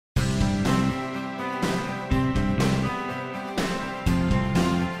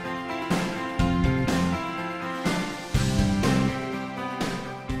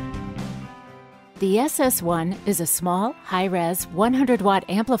The SS1 is a small, high-res 100-watt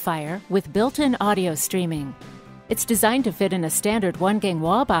amplifier with built-in audio streaming. It's designed to fit in a standard 1-gang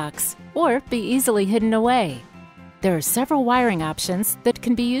wall box or be easily hidden away. There are several wiring options that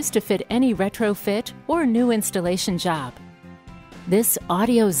can be used to fit any retrofit or new installation job. This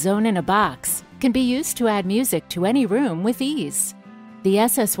audio zone in a box can be used to add music to any room with ease. The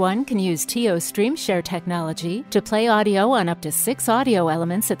SS1 can use StealthStream share technology to play audio on up to 6 audio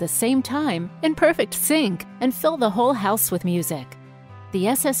elements at the same time in perfect sync and fill the whole house with music. The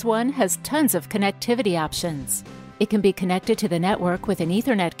SS1 has tons of connectivity options. It can be connected to the network with an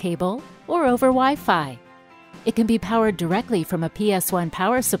Ethernet cable or over Wi-Fi. It can be powered directly from a PS1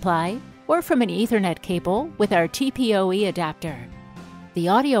 power supply or from an Ethernet cable with our TPoE adapter. The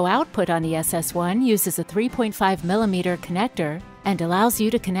audio output on the SS1 uses a 3.5mm connector and allows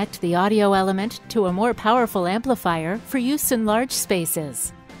you to connect the audio element to a more powerful amplifier for use in large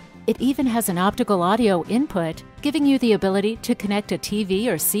spaces. It even has an optical audio input, giving you the ability to connect a TV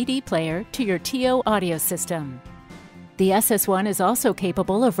or CD player to your TO audio system. The SS1 is also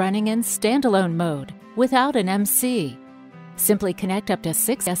capable of running in standalone mode without an MC. Simply connect up to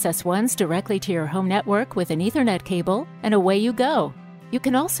 6 SS1s directly to your home network with an Ethernet cable, and away you go. You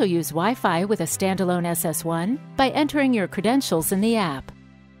can also use Wi-Fi with a standalone SS1 by entering your credentials in the app.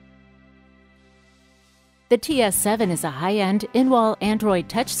 The TS7 is a high-end in-wall Android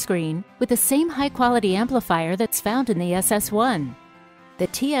touchscreen with the same high-quality amplifier that's found in the SS1. The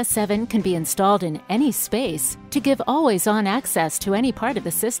TS7 can be installed in any space to give always-on access to any part of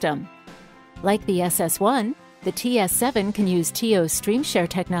the system. Like the SS1, the TS7 can use StealthStream share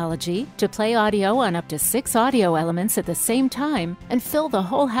technology to play audio on up to 6 audio elements at the same time and fill the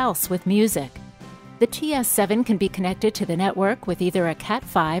whole house with music. The TS7 can be connected to the network with either a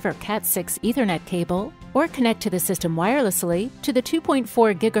Cat5 or Cat6 Ethernet cable, or connect to the system wirelessly to the 2.4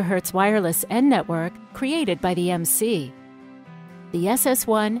 GHz wireless N network created by the MC. The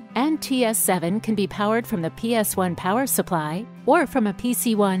SS1 and TS7 can be powered from the PS1 power supply or from a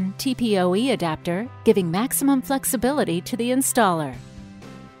PC1 TPoE adapter, giving maximum flexibility to the installer.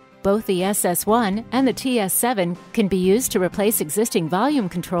 Both the SS1 and the TS7 can be used to replace existing volume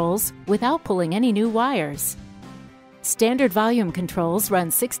controls without pulling any new wires. Standard volume controls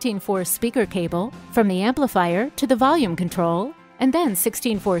run 16/4 speaker cable from the amplifier to the volume control, and then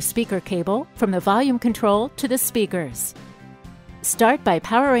 16/4 speaker cable from the volume control to the speakers. Start by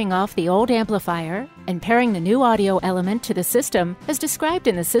powering off the old amplifier and pairing the new audio element to the system as described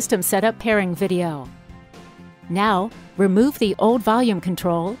in the System Setup Pairing video. Now, remove the old volume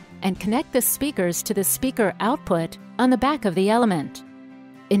control and connect the speakers to the speaker output on the back of the element.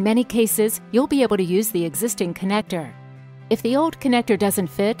 In many cases, you'll be able to use the existing connector. If the old connector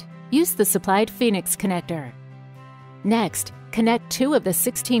doesn't fit, use the supplied Phoenix connector. Next, connect 2 of the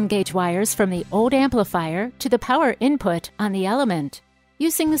 16-gauge wires from the old amplifier to the power input on the element,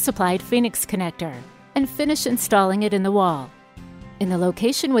 using the supplied Phoenix connector, and finish installing it in the wall. In the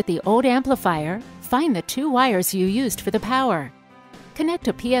location with the old amplifier, find the 2 wires you used for the power. Connect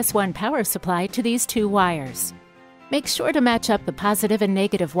a PS1 power supply to these 2 wires. Make sure to match up the positive and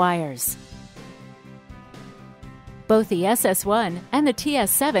negative wires. Both the SS1 and the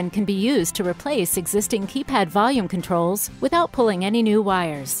TS7 can be used to replace existing keypad volume controls without pulling any new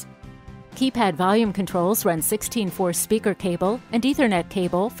wires. Keypad volume controls run 16/4 speaker cable and Ethernet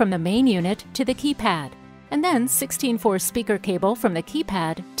cable from the main unit to the keypad, and then 16/4 speaker cable from the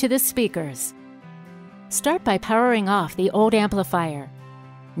keypad to the speakers. Start by powering off the old amplifier.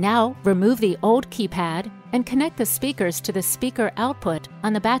 Now, remove the old keypad and connect the speakers to the speaker output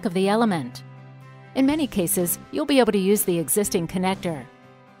on the back of the element. In many cases, you'll be able to use the existing connector.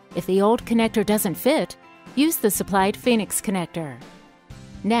 If the old connector doesn't fit, use the supplied Phoenix connector.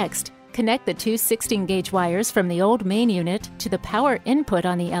 Next, connect the 2 16-gauge wires from the old main unit to the power input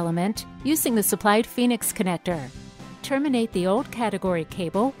on the element using the supplied Phoenix connector. Terminate the old category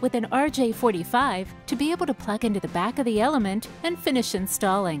cable with an RJ45 to be able to plug into the back of the element and finish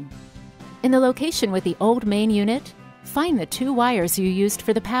installing. In the location with the old main unit, find the 2 wires you used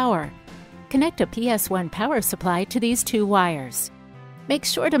for the power. Connect a PS1 power supply to these 2 wires. Make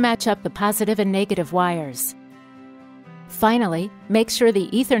sure to match up the positive and negative wires. Finally, make sure the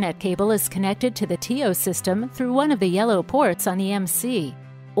Ethernet cable is connected to the TO system through one of the yellow ports on the MC,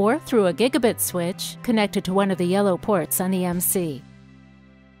 or through a gigabit switch connected to one of the yellow ports on the MC.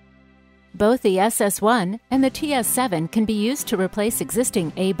 Both the SS1 and the TS7 can be used to replace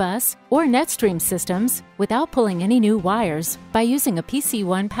existing A-bus or NetStream systems without pulling any new wires by using a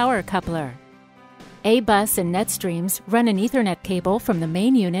PC1 power coupler. A-bus and NetStreams run an Ethernet cable from the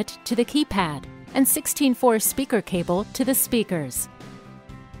main unit to the keypad and 16/4 speaker cable to the speakers.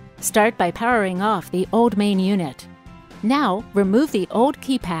 Start by powering off the old main unit. Now, remove the old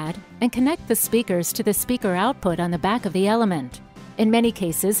keypad and connect the speakers to the speaker output on the back of the element. In many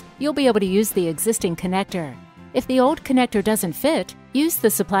cases, you'll be able to use the existing connector. If the old connector doesn't fit, use the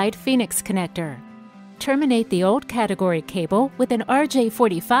supplied Phoenix connector. Terminate the old category cable with an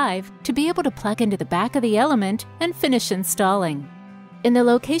RJ45 to be able to plug into the back of the element and finish installing. In the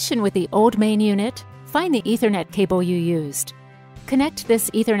location with the old main unit, find the Ethernet cable you used. Connect this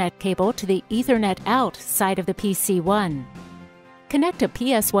Ethernet cable to the Ethernet out side of the PC1. Connect a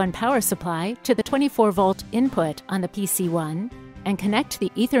PS1 power supply to the 24-volt input on the PC1 and connect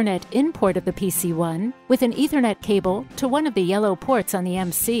the Ethernet in port of the PC1 with an Ethernet cable to one of the yellow ports on the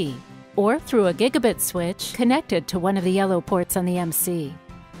MC, or through a gigabit switch connected to one of the yellow ports on the MC.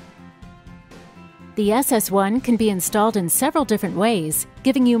 The SS1 can be installed in several different ways,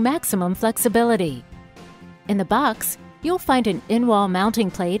 giving you maximum flexibility. In the box, you'll find an in-wall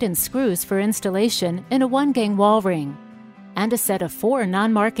mounting plate and screws for installation in a 1-gang wall ring, and a set of 4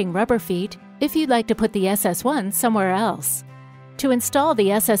 non-marking rubber feet if you'd like to put the SS1 somewhere else. To install the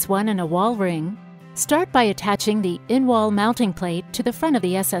SS1 in a wall ring, start by attaching the in-wall mounting plate to the front of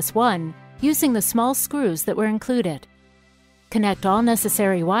the SS1 using the small screws that were included. Connect all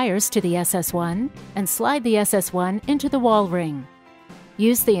necessary wires to the SS1 and slide the SS1 into the wall ring.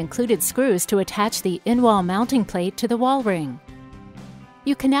 Use the included screws to attach the in-wall mounting plate to the wall ring.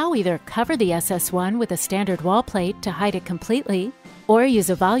 You can now either cover the SS1 with a standard wall plate to hide it completely, or use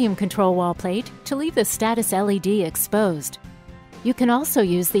a volume control wall plate to leave the status LED exposed. You can also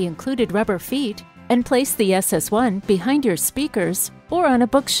use the included rubber feet and place the SS1 behind your speakers or on a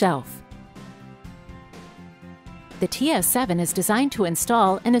bookshelf. The TS7 is designed to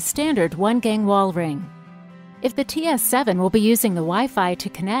install in a standard 1-gang wall ring. If the TS7 will be using the Wi-Fi to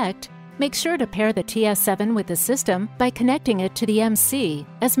connect, make sure to pair the TS7 with the system by connecting it to the MC,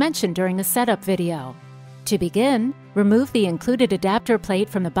 as mentioned during the setup video. To begin, remove the included adapter plate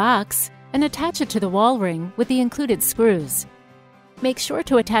from the box and attach it to the wall ring with the included screws. Make sure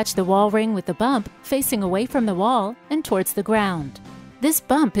to attach the wall ring with the bump facing away from the wall and towards the ground. This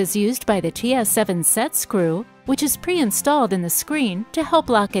bump is used by the TS7 set screw, which is pre-installed in the screen to help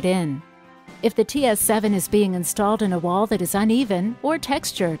lock it in. If the TS7 is being installed in a wall that is uneven or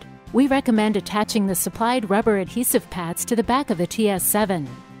textured, we recommend attaching the supplied rubber adhesive pads to the back of the TS7.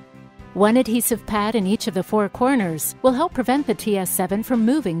 One adhesive pad in each of the 4 corners will help prevent the TS7 from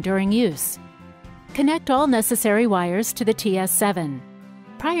moving during use. Connect all necessary wires to the TS7.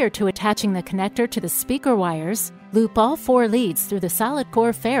 Prior to attaching the connector to the speaker wires, loop all 4 leads through the solid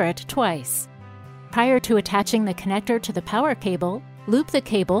core ferrite twice. Prior to attaching the connector to the power cable, loop the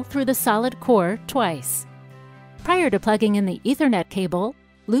cable through the solid core twice. Prior to plugging in the Ethernet cable,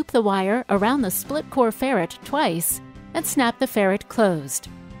 loop the wire around the split core ferrite twice and snap the ferrite closed.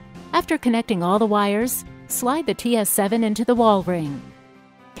 After connecting all the wires, slide the TS7 into the wall ring.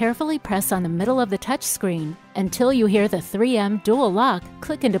 Carefully press on the middle of the touchscreen until you hear the 3M dual lock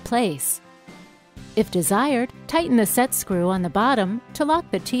click into place. If desired, tighten the set screw on the bottom to lock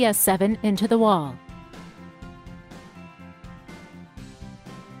the TS7 into the wall.